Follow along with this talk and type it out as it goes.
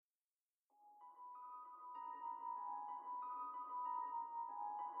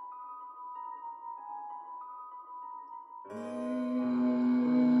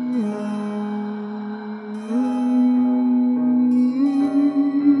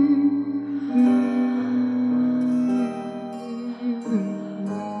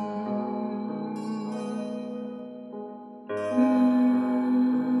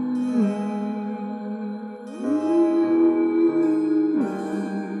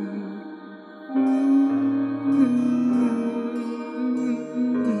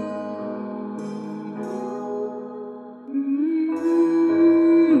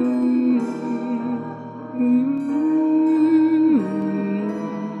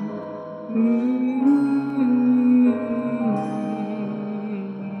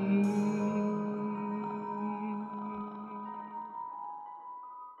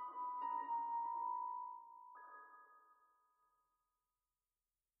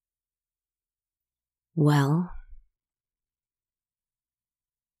Well,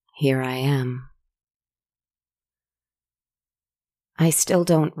 here I am. I still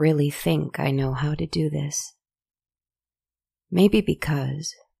don't really think I know how to do this. Maybe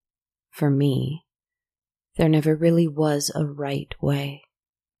because, for me, there never really was a right way.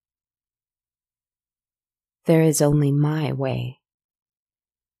 There is only my way.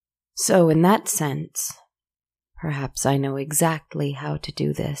 So in that sense, perhaps I know exactly how to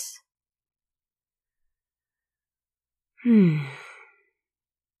do this.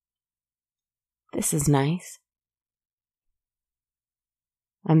 This is nice.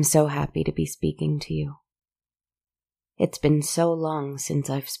 I'm so happy to be speaking to you. It's been so long since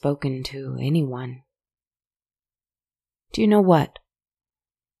I've spoken to anyone. Do you know what?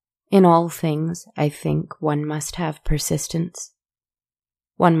 In all things, I think one must have persistence.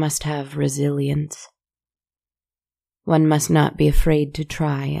 One must have resilience. One must not be afraid to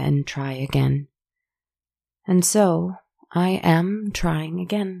try and try again. And so, I am trying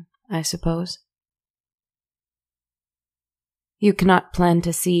again, I suppose. You cannot plant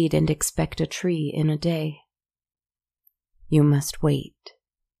a seed and expect a tree in a day. You must wait,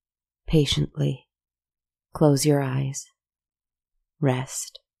 patiently. Close your eyes.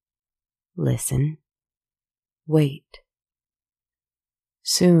 Rest. Listen. Wait.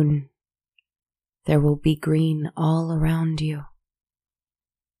 Soon, there will be green all around you.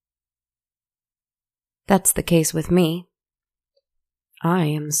 That's the case with me. I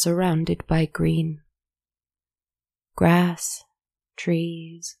am surrounded by green. Grass,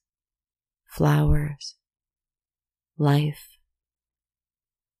 trees, flowers, life.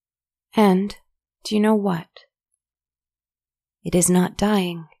 And, do you know what? It is not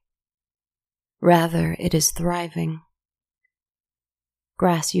dying. Rather, it is thriving.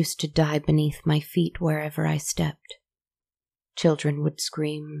 Grass used to die beneath my feet wherever I stepped. Children would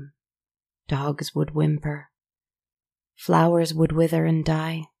scream. Dogs would whimper. Flowers would wither and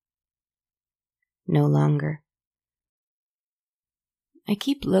die. No longer. I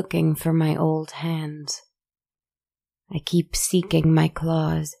keep looking for my old hands. I keep seeking my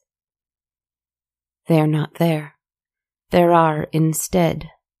claws. They are not there. There are, instead,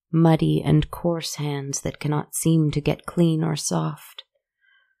 muddy and coarse hands that cannot seem to get clean or soft.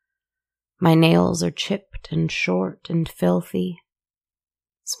 My nails are chipped and short and filthy.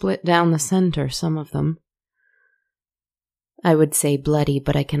 Split down the center, some of them. I would say bloody,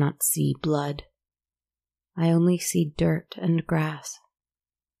 but I cannot see blood. I only see dirt and grass.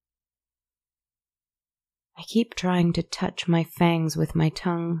 I keep trying to touch my fangs with my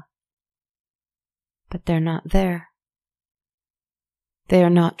tongue, but they're not there. They are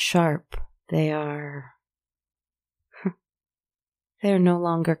not sharp. They are no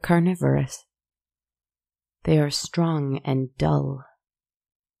longer carnivorous. They are strong and dull.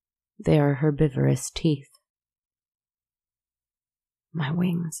 They are herbivorous teeth. My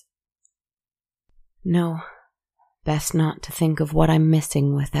wings. No, best not to think of what I'm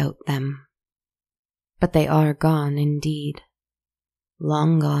missing without them. But they are gone indeed.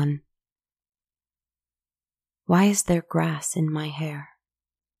 Long gone. Why is there grass in my hair?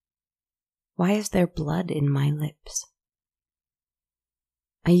 Why is there blood in my lips?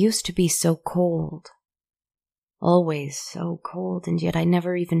 I used to be so cold. Always so cold, and yet I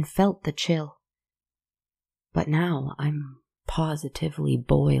never even felt the chill. But now I'm positively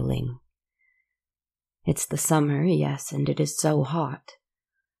boiling. It's the summer, yes, and it is so hot.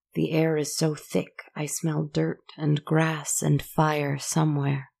 The air is so thick, I smell dirt and grass and fire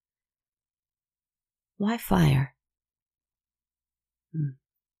somewhere. Why fire?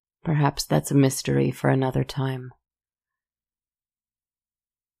 Perhaps that's a mystery for another time.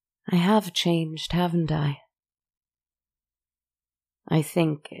 I have changed, haven't I? I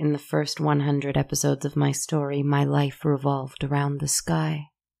think in the first 100 episodes of my story, my life revolved around the sky,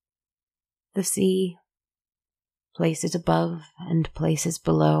 the sea, places above and places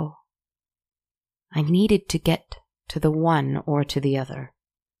below. I needed to get to the one or to the other.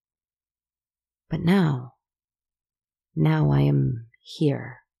 But now I am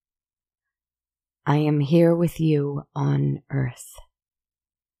here. I am here with you on Earth.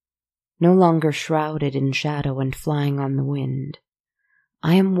 No longer shrouded in shadow and flying on the wind.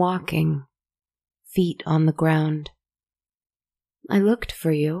 I am walking, feet on the ground. I looked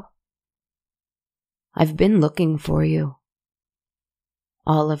for you. I've been looking for you.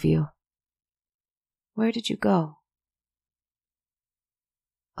 All of you. Where did you go?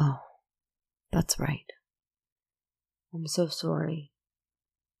 Oh, that's right. I'm so sorry.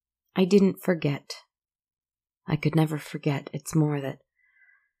 I didn't forget. I could never forget. It's more that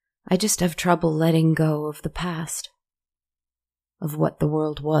I just have trouble letting go of the past, of what the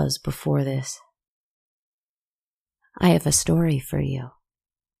world was before this. I have a story for you.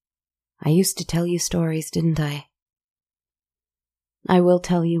 I used to tell you stories, didn't I? I will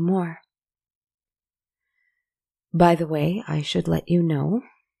tell you more. By the way, I should let you know,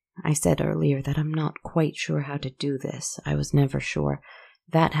 I said earlier that I'm not quite sure how to do this. I was never sure.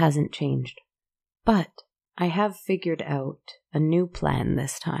 That hasn't changed. But I have figured out a new plan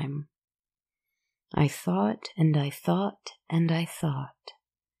this time. I thought and I thought and I thought,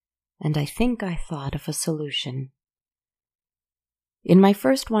 and I think I thought of a solution. In my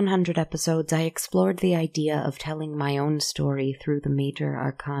first 100 episodes, I explored the idea of telling my own story through the major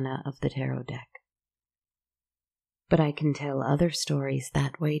arcana of the tarot deck. But I can tell other stories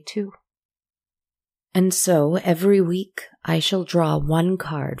that way too. And so, every week, I shall draw one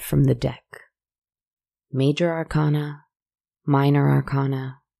card from the deck. Major arcana, minor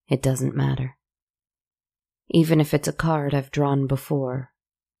arcana, it doesn't matter. Even if it's a card I've drawn before,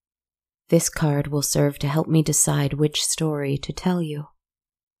 this card will serve to help me decide which story to tell you.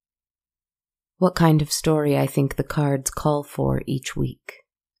 What kind of story I think the cards call for each week.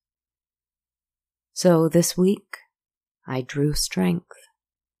 So this week, I drew strength.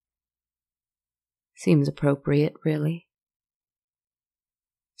 Seems appropriate, really.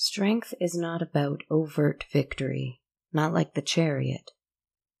 Strength is not about overt victory, not like the Chariot.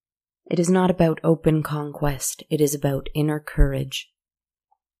 It is not about open conquest, it is about inner courage.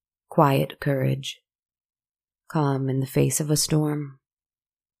 Quiet courage. Calm in the face of a storm.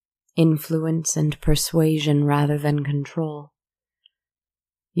 Influence and persuasion rather than control.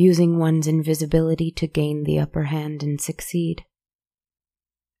 Using one's invisibility to gain the upper hand and succeed.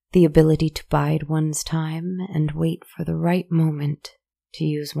 The ability to bide one's time and wait for the right moment to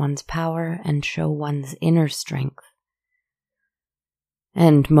use one's power and show one's inner strength.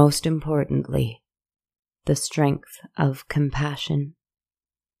 And most importantly, the strength of compassion.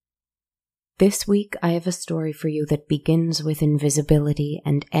 This week I have a story for you that begins with invisibility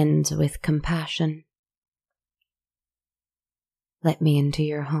and ends with compassion. Let me into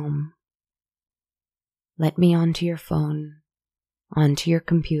your home. Let me onto your phone, onto your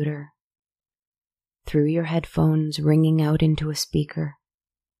computer, through your headphones ringing out into a speaker.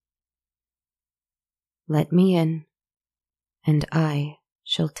 Let me in, and I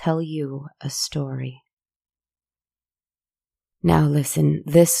shall tell you a story. Now listen,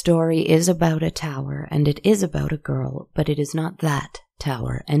 this story is about a tower, and it is about a girl, but it is not that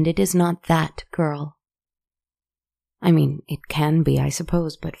tower, and it is not that girl. I mean, it can be, I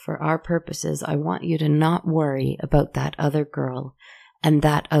suppose, but for our purposes, I want you to not worry about that other girl and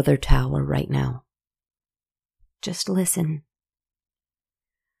that other tower right now. Just listen.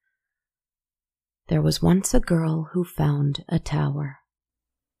 There was once a girl who found a tower.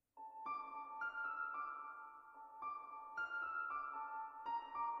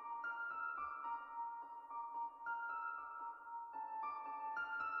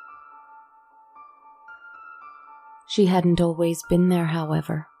 She hadn't always been there,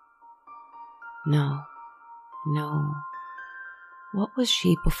 however. No. What was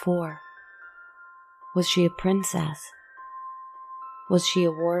she before? Was she a princess? Was she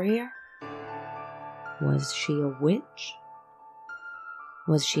a warrior? Was she a witch?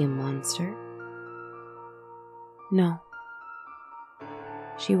 Was she a monster? No.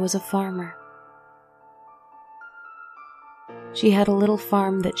 She was a farmer. She had a little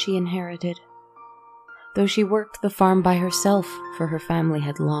farm that she inherited. Though she worked the farm by herself, for her family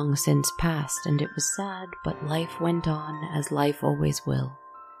had long since passed, and it was sad, but life went on as life always will.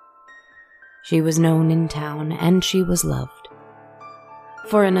 She was known in town, and she was loved.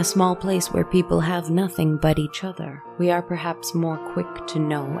 For in a small place where people have nothing but each other, we are perhaps more quick to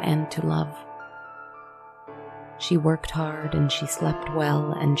know and to love. She worked hard, and she slept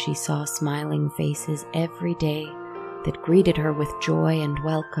well, and she saw smiling faces every day that greeted her with joy and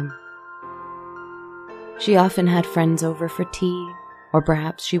welcome. She often had friends over for tea, or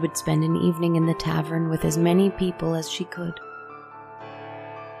perhaps she would spend an evening in the tavern with as many people as she could.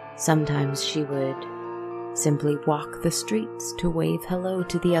 Sometimes she would simply walk the streets to wave hello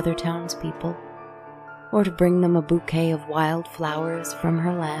to the other townspeople, or to bring them a bouquet of wild flowers from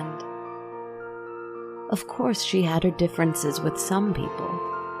her land. Of course, she had her differences with some people,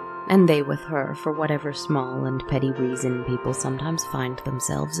 and they with her for whatever small and petty reason people sometimes find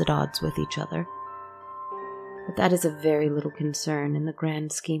themselves at odds with each other. But that is of very little concern in the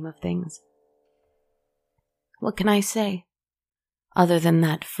grand scheme of things. What can I say? Other than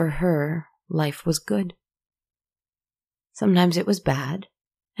that, for her, life was good. Sometimes it was bad,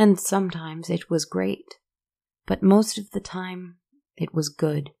 and sometimes it was great. But most of the time, it was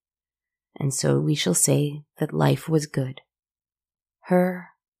good. And so we shall say that life was good. Her,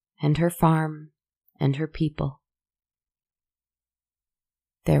 and her farm, and her people.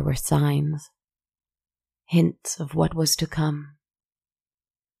 there were signs, hints of what was to come.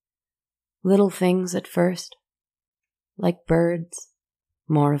 Little things at first, like birds,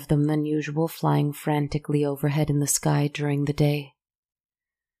 more of them than usual, flying frantically overhead in the sky during the day.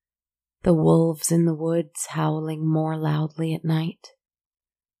 The wolves in the woods howling more loudly at night.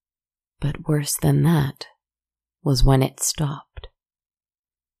 But worse than that was when it stopped.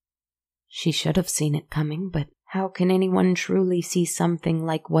 She should have seen it coming, but how can anyone truly see something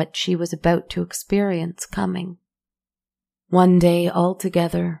like what she was about to experience coming? One day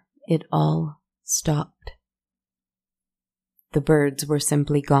altogether, it all stopped. The birds were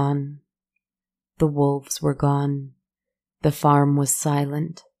simply gone. The wolves were gone. The farm was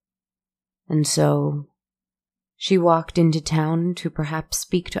silent. And so she walked into town to perhaps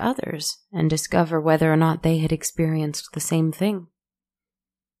speak to others and discover whether or not they had experienced the same thing.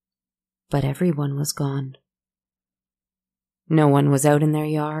 But everyone was gone. No one was out in their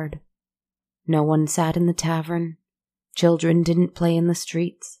yard. No one sat in the tavern. Children didn't play in the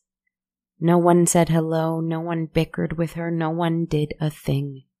streets. No one said hello. No one bickered with her. No one did a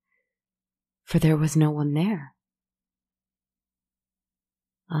thing. For there was no one there.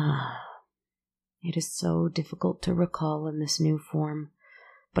 It is so difficult to recall in this new form,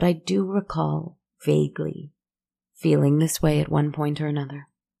 but I do recall, vaguely, feeling this way at one point or another.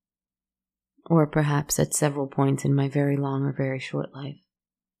 Or perhaps at several points in my very long or very short life.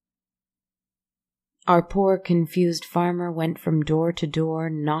 Our poor, confused farmer went from door to door,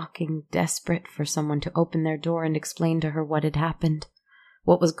 knocking, desperate for someone to open their door and explain to her what had happened,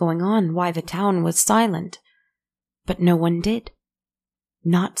 what was going on, why the town was silent. But no one did.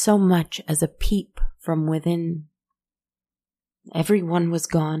 Not so much as a peep from within. Everyone was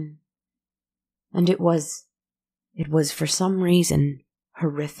gone. And it was for some reason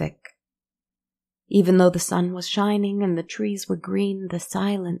horrific. Even though the sun was shining and the trees were green, the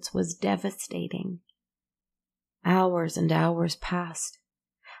silence was devastating. Hours and hours passed.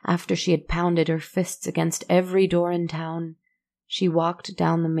 After she had pounded her fists against every door in town, she walked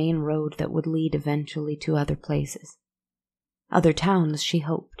down the main road that would lead eventually to other places. Other towns, she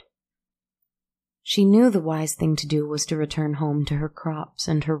hoped. She knew the wise thing to do was to return home to her crops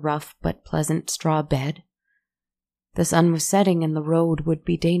and her rough but pleasant straw bed. The sun was setting and the road would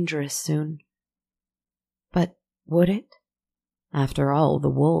be dangerous soon. But would it? After all, the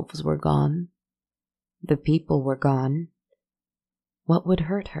wolves were gone. The people were gone. What would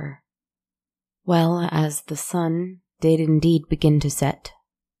hurt her? Well, as the sun did indeed begin to set,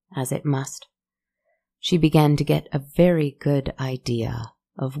 as it must, she began to get a very good idea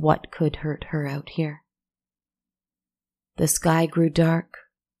of what could hurt her out here. The sky grew dark.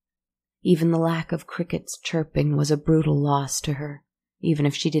 Even the lack of crickets chirping was a brutal loss to her, even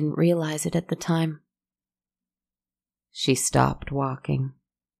if she didn't realize it at the time. She stopped walking.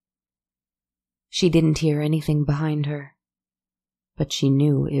 She didn't hear anything behind her, but she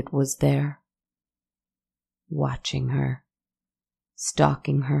knew it was there, watching her,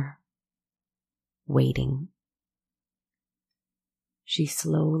 stalking her, waiting. She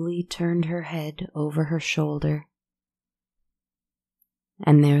slowly turned her head over her shoulder,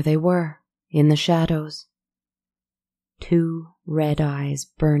 and there they were, in the shadows. 2 red eyes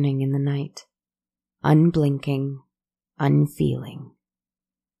burning in the night, unblinking, unfeeling.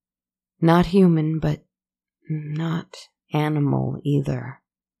 Not human, but not animal either.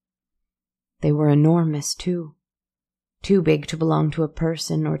 They were enormous, too. Too big to belong to a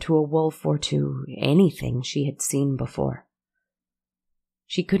person or to a wolf or to anything she had seen before.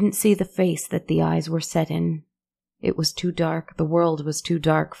 She couldn't see the face that the eyes were set in. It was too dark, the world was too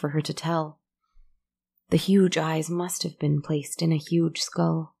dark for her to tell. The huge eyes must have been placed in a huge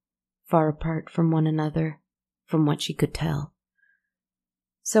skull, far apart from one another, from what she could tell.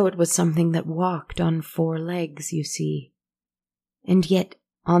 So it was something that walked on 4 legs, you see. And yet,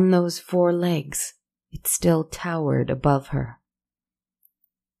 on those 4 legs, it still towered above her.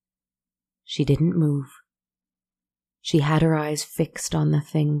 She didn't move. She had her eyes fixed on the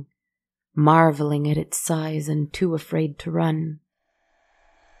thing, marveling at its size and too afraid to run.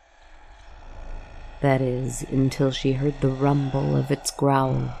 That is, until she heard the rumble of its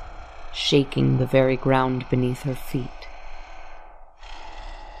growl, shaking the very ground beneath her feet.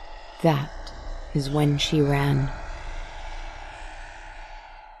 That is when she ran.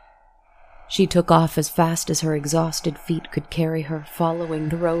 She took off as fast as her exhausted feet could carry her, following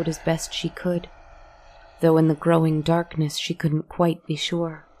the road as best she could, though in the growing darkness she couldn't quite be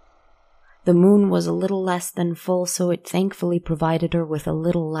sure. The moon was a little less than full, so it thankfully provided her with a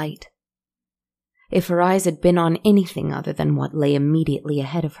little light. If her eyes had been on anything other than what lay immediately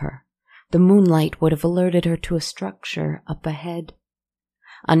ahead of her, the moonlight would have alerted her to a structure up ahead.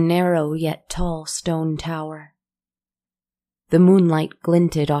 a narrow yet tall stone tower. The moonlight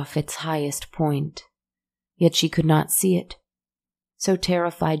glinted off its highest point, yet she could not see it. So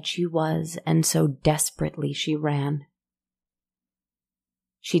terrified she was, and so desperately she ran.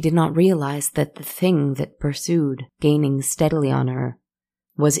 She did not realize that the thing that pursued, gaining steadily on her,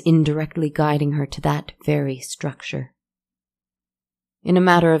 was indirectly guiding her to that very structure. In a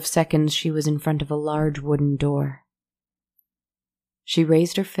matter of seconds, she was in front of a large wooden door. She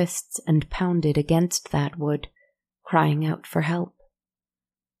raised her fists and pounded against that wood, crying out for help.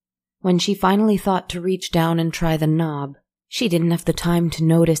 When she finally thought to reach down and try the knob, she didn't have the time to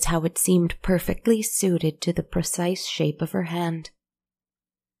notice how it seemed perfectly suited to the precise shape of her hand.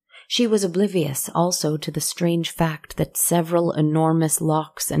 She was oblivious also to the strange fact that several enormous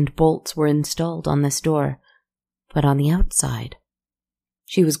locks and bolts were installed on this door, but on the outside.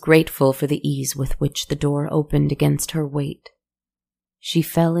 She was grateful for the ease with which the door opened against her weight. She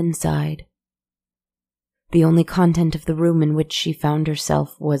fell inside. The only content of the room in which she found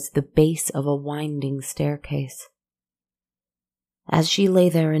herself was the base of a winding staircase. As she lay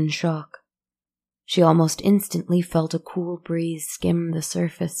there in shock, she almost instantly felt a cool breeze skim the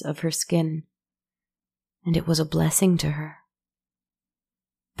surface of her skin, and it was a blessing to her.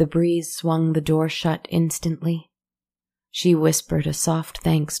 The breeze swung the door shut instantly. She whispered a soft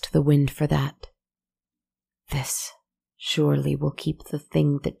thanks to the wind for that. "This surely will keep the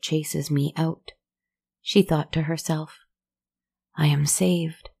thing that chases me out," she thought to herself. "I am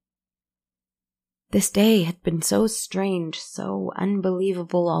saved." This day had been so strange, so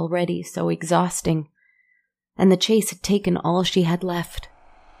unbelievable already, so exhausting, and the chase had taken all she had left.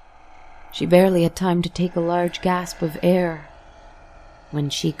 She barely had time to take a large gasp of air when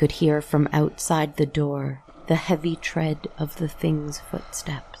she could hear from outside the door the heavy tread of the thing's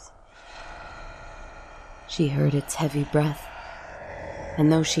footsteps. She heard its heavy breath,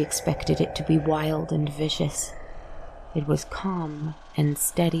 and though she expected it to be wild and vicious, it was calm and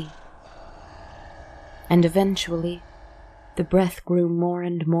steady. And eventually, the breath grew more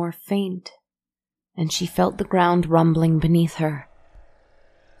and more faint, and she felt the ground rumbling beneath her.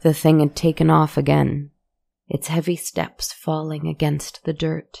 The thing had taken off again, its heavy steps falling against the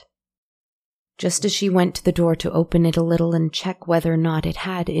dirt. Just as she went to the door to open it a little and check whether or not it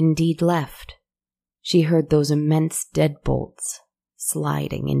had indeed left, she heard those immense deadbolts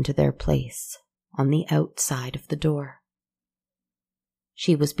sliding into their place on the outside of the door.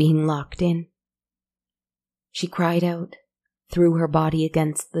 She was being locked in. She cried out, threw her body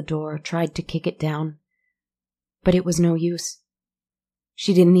against the door, tried to kick it down, but it was no use.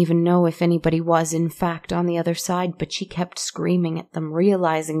 She didn't even know if anybody was, in fact, on the other side, but she kept screaming at them,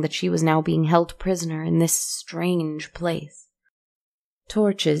 realizing that she was now being held prisoner in this strange place.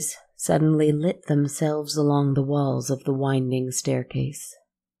 Torches suddenly lit themselves along the walls of the winding staircase.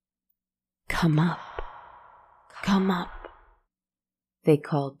 "Come up, come up," they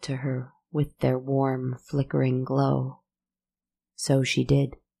called to her with their warm, flickering glow. So she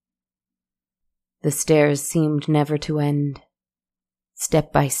did. The stairs seemed never to end.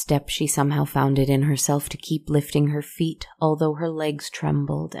 Step by step, she somehow found it in herself to keep lifting her feet, although her legs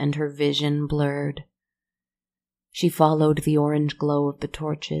trembled and her vision blurred. She followed the orange glow of the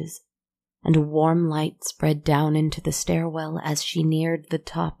torches, and a warm light spread down into the stairwell as she neared the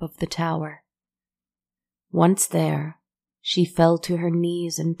top of the tower. Once there, she fell to her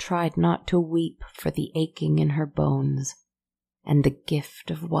knees and tried not to weep for the aching in her bones and the gift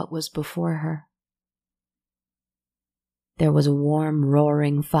of what was before her. There was a warm,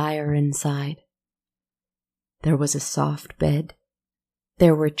 roaring fire inside. There was a soft bed.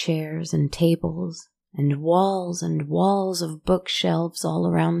 There were chairs and tables and walls of bookshelves all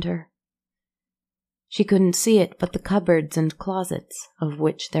around her. She couldn't see it, but the cupboards and closets, of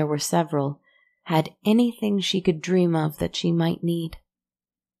which there were several, had anything she could dream of that she might need.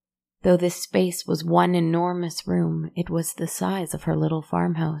 Though this space was one enormous room, it was the size of her little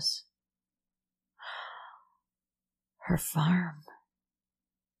farmhouse. Her farm,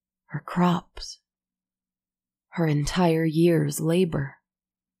 her crops, her entire year's labor.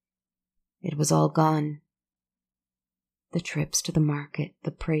 It was all gone. The trips to the market,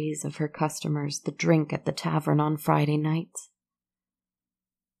 the praise of her customers, the drink at the tavern on Friday nights.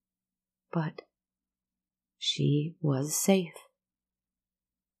 But she was safe.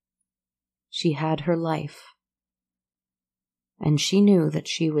 She had her life, and she knew that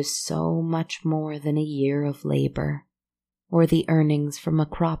she was so much more than a year of labor or the earnings from a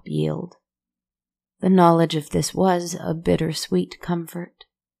crop yield. The knowledge of this was a bittersweet comfort.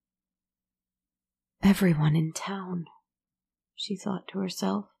 Everyone in town, she thought to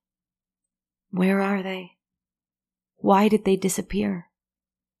herself. Where are they? Why did they disappear?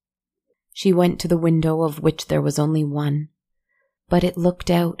 She went to the window, of which there was only one, but it looked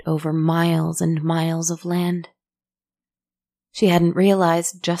out over miles and miles of land. She hadn't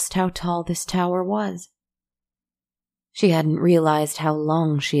realized just how tall this tower was. She hadn't realized how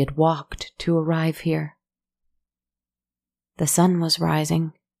long she had walked to arrive here. The sun was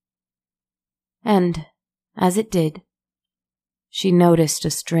rising, and, as it did, she noticed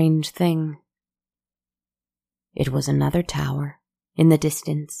a strange thing. It was another tower in the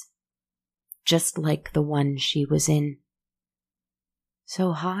distance, just like the one she was in.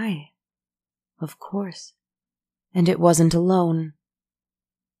 So high, of course, and it wasn't alone.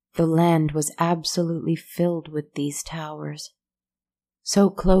 The land was absolutely filled with these towers, so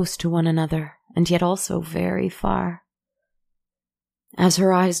close to one another and yet also very far. As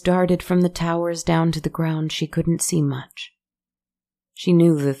her eyes darted from the towers down to the ground, she couldn't see much. She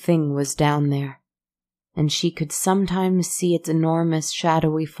knew the thing was down there, and she could sometimes see its enormous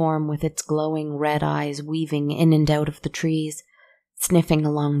shadowy form with its glowing red eyes weaving in and out of the trees, sniffing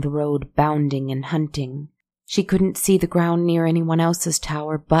along the road, bounding and hunting. She couldn't see the ground near anyone else's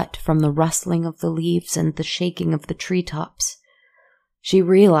tower, but from the rustling of the leaves and the shaking of the treetops, she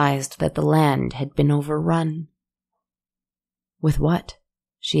realized that the land had been overrun. With what?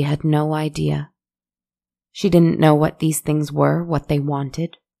 She had no idea. She didn't know what these things were, what they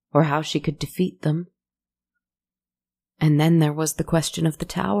wanted, or how she could defeat them. And then there was the question of the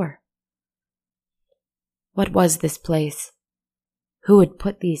tower. What was this place? Who had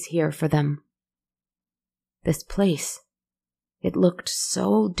put these here for them? This place, it looked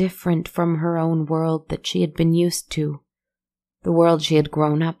so different from her own world that she had been used to, the world she had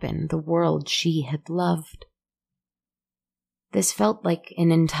grown up in, the world she had loved. This felt like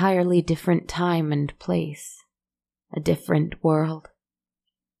an entirely different time and place, a different world,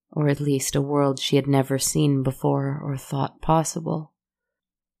 or at least a world she had never seen before or thought possible.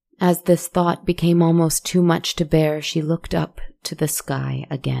 As this thought became almost too much to bear, she looked up to the sky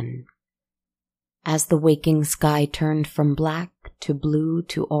again. As the waking sky turned from black to blue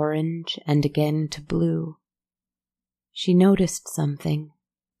to orange and again to blue, she noticed something.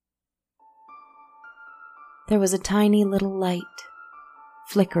 There was a tiny little light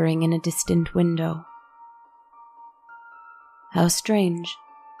flickering in a distant window. How strange.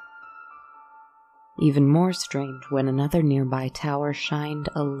 Even more strange when another nearby tower shined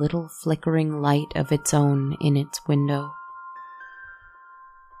a little flickering light of its own in its window.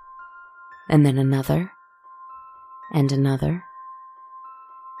 And then another, and another.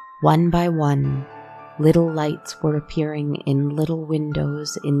 One by one, little lights were appearing in little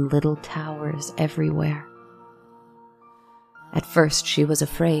windows in little towers everywhere. At first she was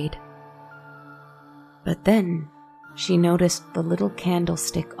afraid, but then she noticed the little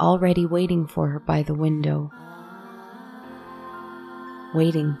candlestick already waiting for her by the window,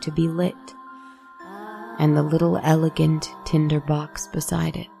 waiting to be lit, and the little elegant tinder box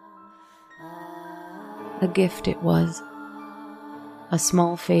beside it. A gift it was, a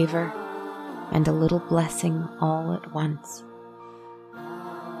small favor, and a little blessing all at once.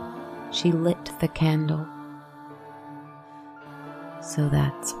 She lit the candle. So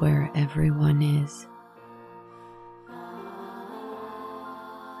that's where everyone is.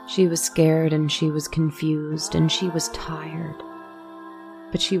 She was scared and she was confused and she was tired,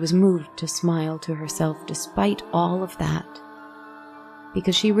 but she was moved to smile to herself despite all of that,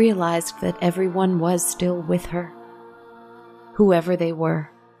 because she realized that everyone was still with her. Whoever they were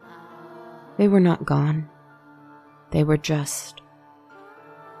not gone. They were just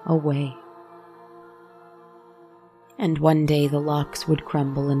away. And one day the locks would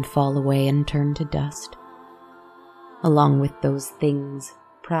crumble and fall away and turn to dust, along with those things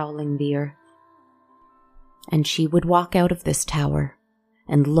prowling the earth. And she would walk out of this tower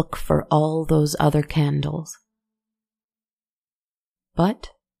and look for all those other candles.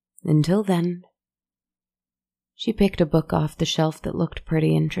 But, until then, she picked a book off the shelf that looked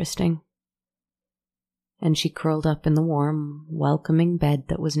pretty interesting, and she curled up in the warm, welcoming bed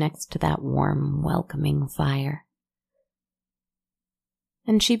that was next to that warm, welcoming fire.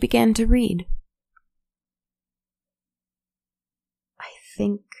 And she began to read.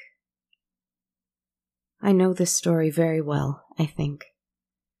 I know this story very well, I think.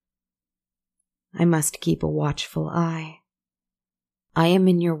 I must keep a watchful eye. I am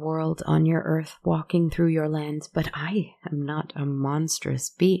in your world, on your earth, walking through your lands, but I am not a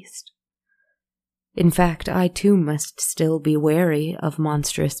monstrous beast. In fact, I too must still be wary of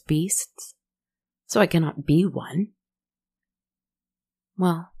monstrous beasts, so I cannot be one.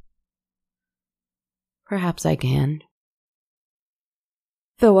 Well, perhaps I can.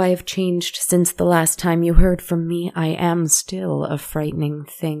 Though I have changed since the last time you heard from me, I am still a frightening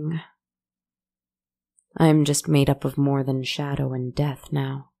thing. I am just made up of more than shadow and death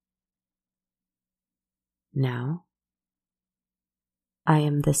now. Now, I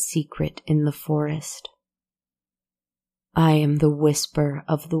am the secret in the forest. I am the whisper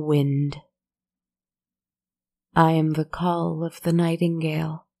of the wind. I am the call of the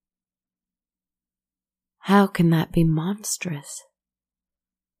nightingale. How can that be monstrous?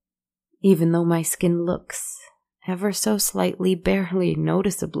 Even though my skin looks ever so slightly, barely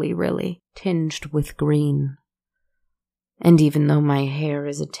noticeably really, tinged with green. And even though my hair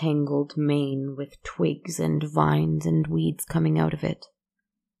is a tangled mane with twigs and vines and weeds coming out of it.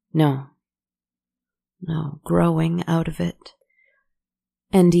 No, growing out of it.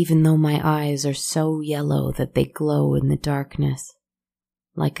 And even though my eyes are so yellow that they glow in the darkness,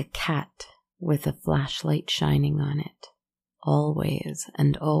 like a cat with a flashlight shining on it, always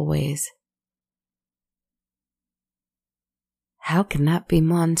and always. How can that be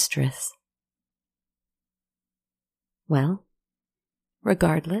monstrous? Well,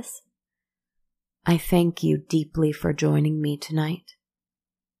 regardless, I thank you deeply for joining me tonight.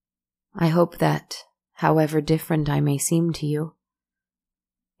 I hope that, however different I may seem to you,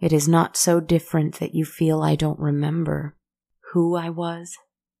 it is not so different that you feel I don't remember who I was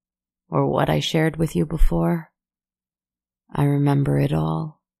or what I shared with you before. I remember it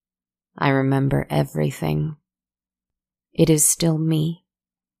all. I remember everything. It is still me.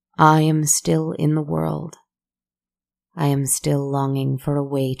 I am still in the world. I am still longing for a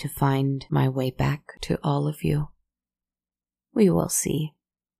way to find my way back to all of you. We will see.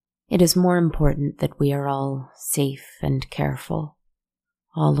 It is more important that we are all safe and careful.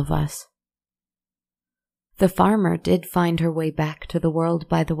 All of us. The farmer did find her way back to the world,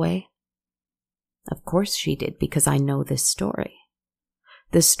 by the way. Of course she did, because I know this story.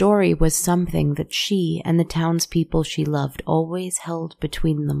 The story was something that she and the townspeople she loved always held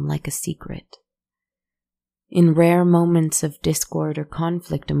between them like a secret. In rare moments of discord or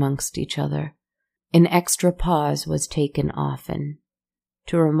conflict amongst each other, an extra pause was taken often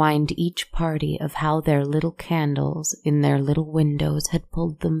to remind each party of how their little candles in their little windows had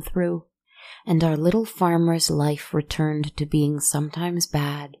pulled them through, and our little farmer's life returned to being sometimes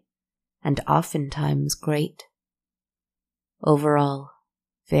bad and oftentimes great. Overall,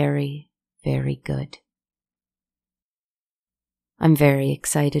 very, very good. I'm very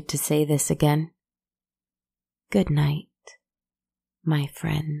excited to say this again. Good night, my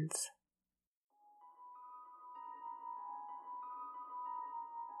friends.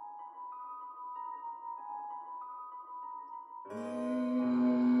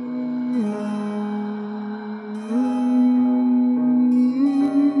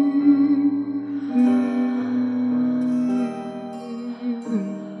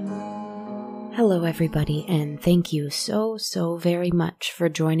 Hello everybody, and thank you so very much for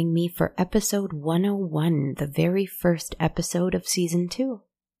joining me for episode 101, the very first episode of season 2.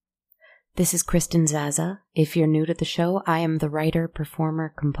 This is Kristen Zaza. If you're new to the show, I am the writer,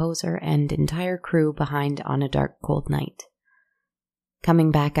 performer, composer, and entire crew behind On a Dark Cold Night. Coming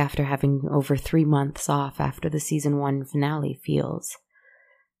back after having over 3 months off after the season 1 finale feels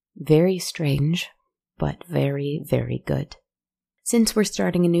very strange, but very, very good. Since we're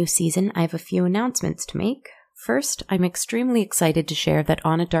starting a new season, I have a few announcements to make. First, I'm extremely excited to share that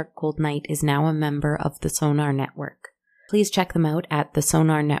On a Dark Cold Night is now a member of the Sonar Network. Please check them out at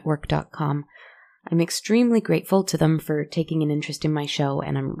thesonarnetwork.com. I'm extremely grateful to them for taking an interest in my show,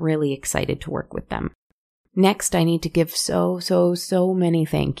 and I'm really excited to work with them. Next, I need to give so many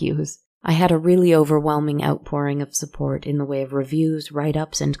thank yous. I had a really overwhelming outpouring of support in the way of reviews,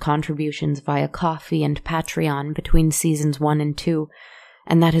 write-ups, and contributions via Ko-fi and Patreon between seasons 1 and 2,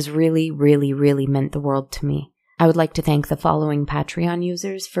 and that has really meant the world to me. I would like to thank the following Patreon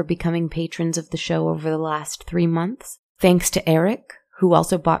users for becoming patrons of the show over the last 3 months. Thanks to Eric, who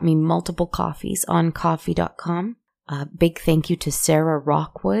also bought me multiple coffees on Ko-fi.com. Big thank you to Sarah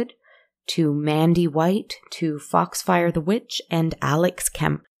Rockwood, to Mandy White, to Foxfire the Witch, and Alex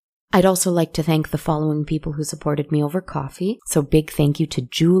Kemp. I'd also like to thank the following people who supported me over Ko-fi. So big thank you to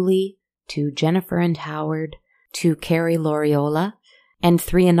Julie, to Jennifer and Howard, to Carrie Loriola, and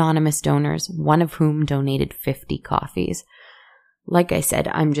 3 anonymous donors, one of whom donated 50 coffees. Like I said,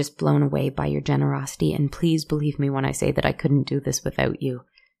 I'm just blown away by your generosity, and please believe me when I say that I couldn't do this without you.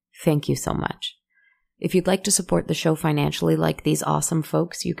 Thank you so much. If you'd like to support the show financially like these awesome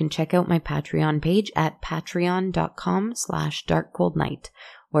folks, you can check out my Patreon page at patreon.com/darkcoldnight,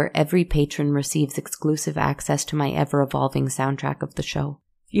 where every patron receives exclusive access to my ever-evolving soundtrack of the show.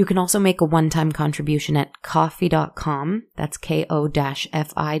 You can also make a one-time contribution at ko-fi.com, that's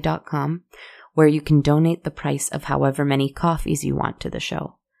ko-fi.com, where you can donate the price of however many coffees you want to the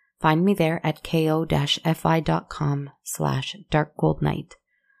show. Find me there at ko-fi.com/darkcoldnight.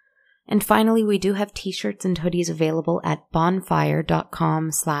 And finally, we do have t-shirts and hoodies available at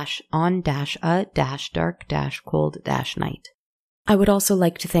bonfire.com/on-a-dark-cold-night. I would also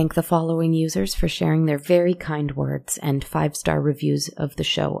like to thank the following users for sharing their very kind words and 5-star reviews of the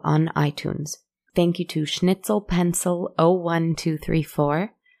show on iTunes. Thank you to Schnitzel Pencil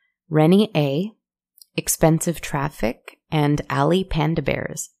 01234, Rennie A, Expensive Traffic, and Ali Panda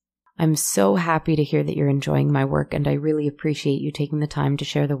Bears. I'm so happy to hear that you're enjoying my work, and I really appreciate you taking the time to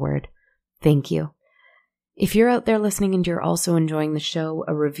share the word. Thank you. If you're out there listening and you're also enjoying the show,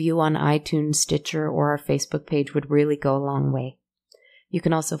 a review on iTunes, Stitcher, or our Facebook page would really go a long way. You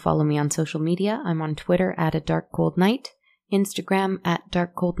can also follow me on social media. I'm on Twitter at @ADarkColdNight, Instagram at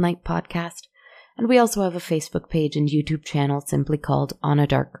 @DarkColdNightPodcast, and we also have a Facebook page and YouTube channel simply called On a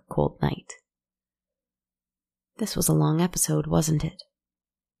Dark Cold Night. This was a long episode, wasn't it?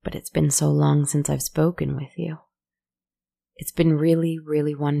 But it's been so long since I've spoken with you. It's been really,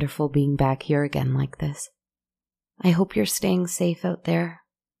 really wonderful being back here again like this. I hope you're staying safe out there,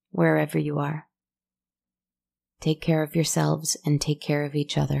 wherever you are. Take care of yourselves and take care of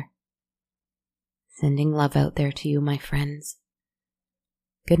each other. Sending love out there to you, my friends.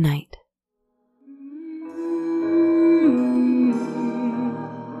 Good night.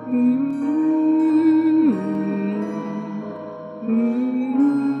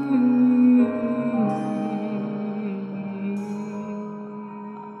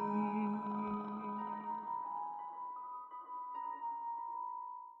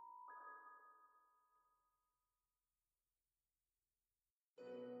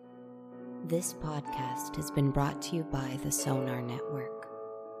 This podcast has been brought to you by the Sonar Network.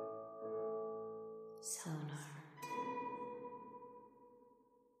 Sonar.